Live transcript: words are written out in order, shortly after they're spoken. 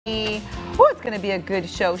Oh, it's going to be a good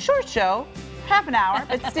show. Short show, half an hour,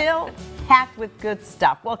 but still packed with good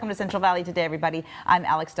stuff. Welcome to Central Valley Today, everybody. I'm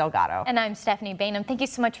Alex Delgado. And I'm Stephanie Bainham. Thank you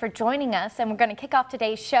so much for joining us. And we're going to kick off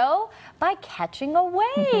today's show by catching a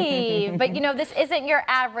wave. But you know, this isn't your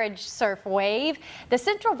average surf wave. The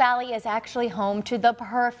Central Valley is actually home to the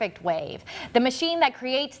perfect wave. The machine that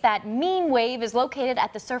creates that mean wave is located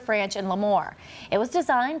at the Surf Ranch in Lemoore. It was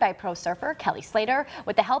designed by pro surfer Kelly Slater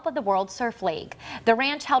with the help of the World Surf League. The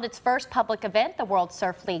ranch held its first public event, the World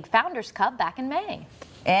Surf League Founders Cup, back in May.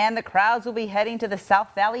 And the crowds will be heading to the South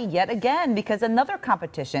Valley yet again because another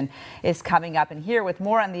competition is coming up. And here with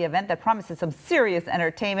more on the event that promises some serious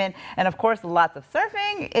entertainment and, of course, lots of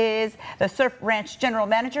surfing is the Surf Ranch General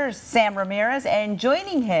Manager, Sam Ramirez. And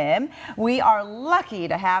joining him, we are lucky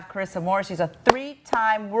to have Carissa Moore. She's a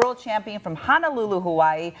three-time world champion from Honolulu,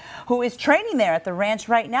 Hawaii, who is training there at the ranch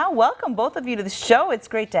right now. Welcome, both of you, to the show. It's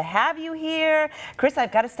great to have you here. Carissa,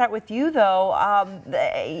 I've got to start with you, though.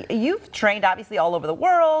 You've trained, obviously, all over the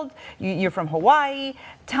world. You're from Hawaii.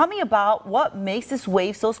 Tell me about what makes this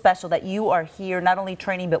wave so special that you are here not only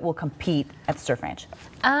training but will compete at the Surf Ranch.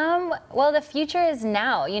 Well, the future is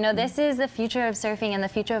now. You know, this is the future of surfing and the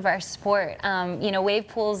future of our sport. You know, wave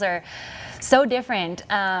pools are so different.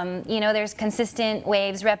 You know, there's consistent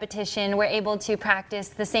waves, repetition. We're able to practice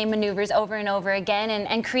the same maneuvers over and over again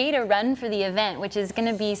and create a run for the event, which is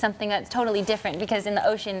going to be something that's totally different because in the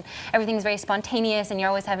ocean, everything's very spontaneous and you're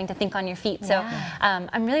always having to think on your feet. So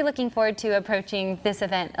I'm really looking forward to approaching this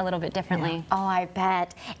event a little bit differently. Yeah. Oh, I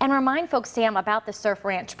bet. And remind folks, Sam, about the Surf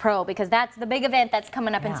Ranch Pro because that's the big event that's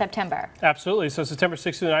coming up in September. Absolutely. So September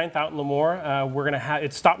 6th through the 9th out in Lemoore, we're going to have,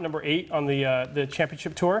 it's stop number 8 on the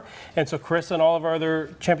championship tour. And so Carissa and all of our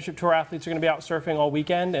other championship tour athletes are going to be out surfing all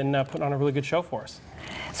weekend and putting on a really good show for us.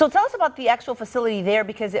 So tell us about the actual facility there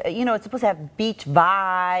because, you know, it's supposed to have beach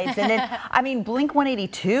vibes. And then, I mean, Blink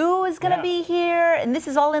 182 is going to be here. And this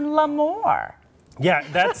is all in Lemoore. Yeah,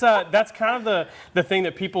 that's kind of the thing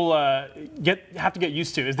that people have to get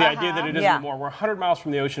used to is the idea that it is Lemoore. We're 100 miles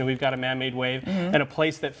from the ocean and we've got a man-made wave and a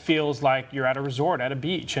place that feels like you're at a resort, at a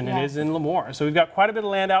beach, and it is in Lemoore. So we've got quite a bit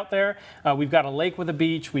of land out there. We've got a lake with a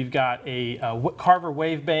beach. We've got a Carver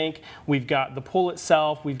wave bank. We've got the pool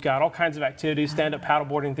itself. We've got all kinds of activities, stand-up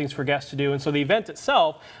paddleboarding, things for guests to do. And so the event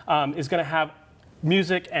itself is going to have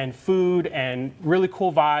music and food and really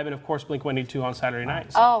cool vibe, and of course Blink 182 on Saturday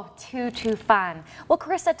night. So. Oh, too fun. Well,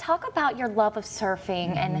 Carissa, talk about your love of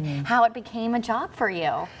surfing and how it became a job for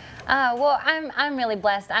you. Well, I'm really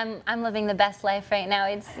blessed. I'm living the best life right now.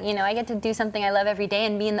 It's, you know, I get to do something I love every day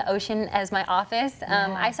and be in the ocean as my office.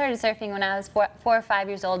 I started surfing when I was 4 or 5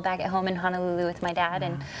 years old back at home in Honolulu with my dad,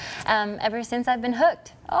 and ever since I've been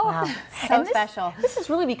hooked. Oh, so special. This is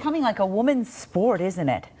really becoming like a woman's sport, isn't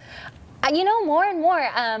it? You know, more and more,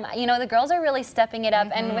 you know, the girls are really stepping it up,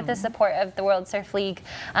 and with the support of the World Surf League,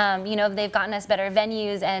 you know, they've gotten us better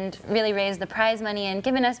venues and really raised the prize money and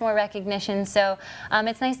given us more recognition. So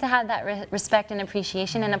it's nice to have that respect and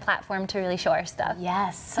appreciation and a platform to really show our stuff.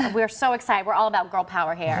 Yes, we're so excited. We're all about girl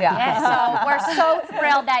power here. Yeah. Yes. So we're so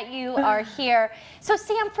thrilled that you are here. So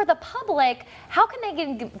Sam, for the public, how can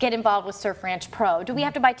they get involved with Surf Ranch Pro? Do we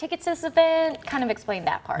have to buy tickets to this event? Kind of explain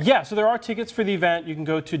that part. Yeah, so there are tickets for the event. You can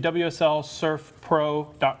go to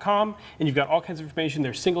WSLsurfpro.com and you've got all kinds of information.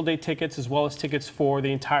 There's single day tickets as well as tickets for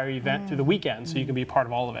the entire event through the weekend, so you can be a part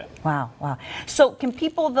of all of it. Wow, wow. So can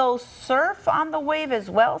people, though, surf on the wave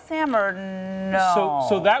as well, Sam, or no?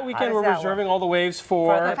 So that weekend we're reserving all the waves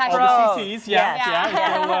for all the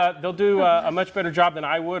CTs. They'll do a much better job than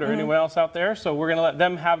I would or anyone else out there. So we're going to let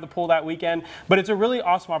them have the pool that weekend. But it's a really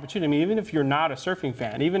awesome opportunity. I mean, even if you're not a surfing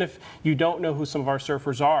fan, even if you don't know who some of our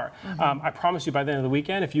surfers are, I promise you by the end of the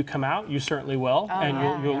weekend, if you come out, you certainly will,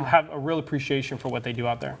 and you'll have a real appreciation for what they do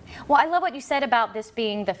out there. Well, I love what you said about this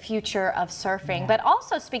being the future of surfing, but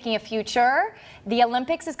also speaking of future, the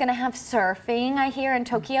Olympics is going to have surfing, I hear, in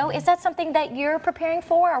Tokyo. Is that something that you're preparing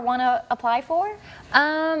for or want to apply for?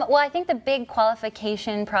 Well, I think the big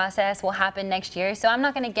qualification process will happen next year, so I'm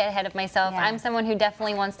not going to get ahead of myself. I'm someone who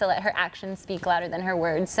definitely wants to let her actions speak louder than her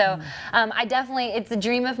words. So it's a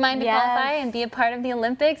dream of mine to qualify and be a part of the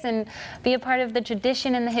Olympics and be a part of the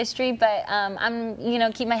tradition and the history, but I'm, you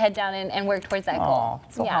know, keep my head down and work towards that goal.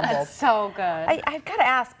 So humble. That's so good. I've got to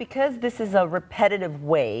ask, because this is a repetitive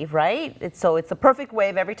wave, right? It's a perfect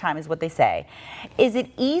wave every time is what they say. Is it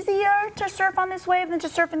easier to surf on this wave than to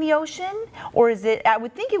surf in the ocean? Or is it, I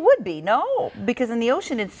would think it would be, no? Because in the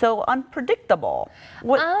ocean it's so unpredictable.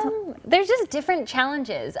 There's just different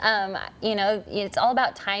challenges. You know, it's all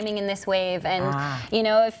about timing in this wave, and you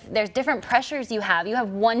know, if there's different pressures you have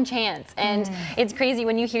one chance, and it's crazy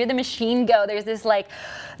when you hear the machine go. there's this like,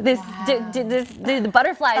 the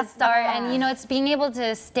butterflies start, and you know, it's being able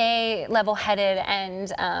to stay level-headed and,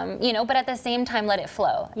 you know, but at the same time let it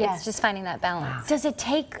flow. Yes. It's just finding that balance. Does it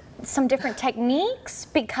take some different techniques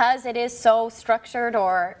because it is so structured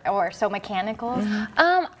or so mechanical?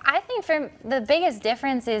 I think for the biggest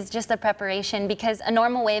difference is just the preparation, because a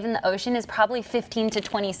normal wave in the ocean is probably 15 to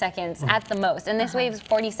 20 seconds at the most, and this wave is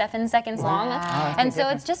 47 seconds long, and so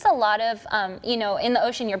it's just a lot of, you know, in the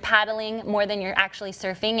ocean you're paddling more than you're actually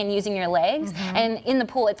surfing and using your legs, and in the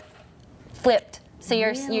pool it's flipped. So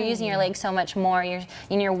you're using your legs so much more.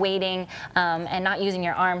 You're weighting and not using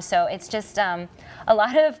your arms. So it's just a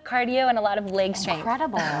lot of cardio and a lot of leg strength.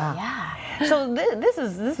 Incredible, yeah. So this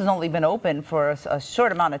has only been open for a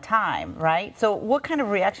short amount of time, right? So what kind of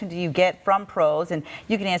reaction do you get from pros? And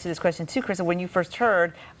you can answer this question too, Carissa. When you first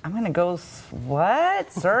heard, I'm going to go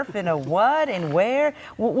what? Surf in a what and where?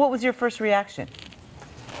 What was your first reaction?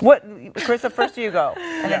 What, Carissa, first you go,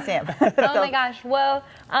 and then Sam. Oh my gosh, well,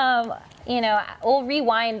 you know, we'll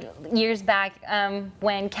rewind years back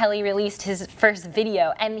when Kelly released his first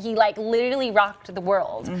video, and he like literally rocked the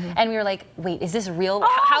world. And we were like, wait, is this real?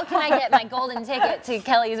 How can I get my golden ticket to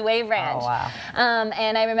Kelly's Wave Ranch? Oh, wow.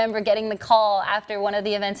 And I remember getting the call after one of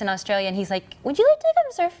the events in Australia, and he's like, would you like to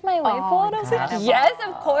come surf my wave pool? And I was like, yes,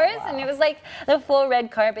 of course. And it was like the full red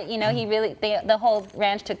carpet, you know, he really, the whole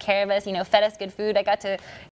ranch took care of us, you know, fed us good food. I got to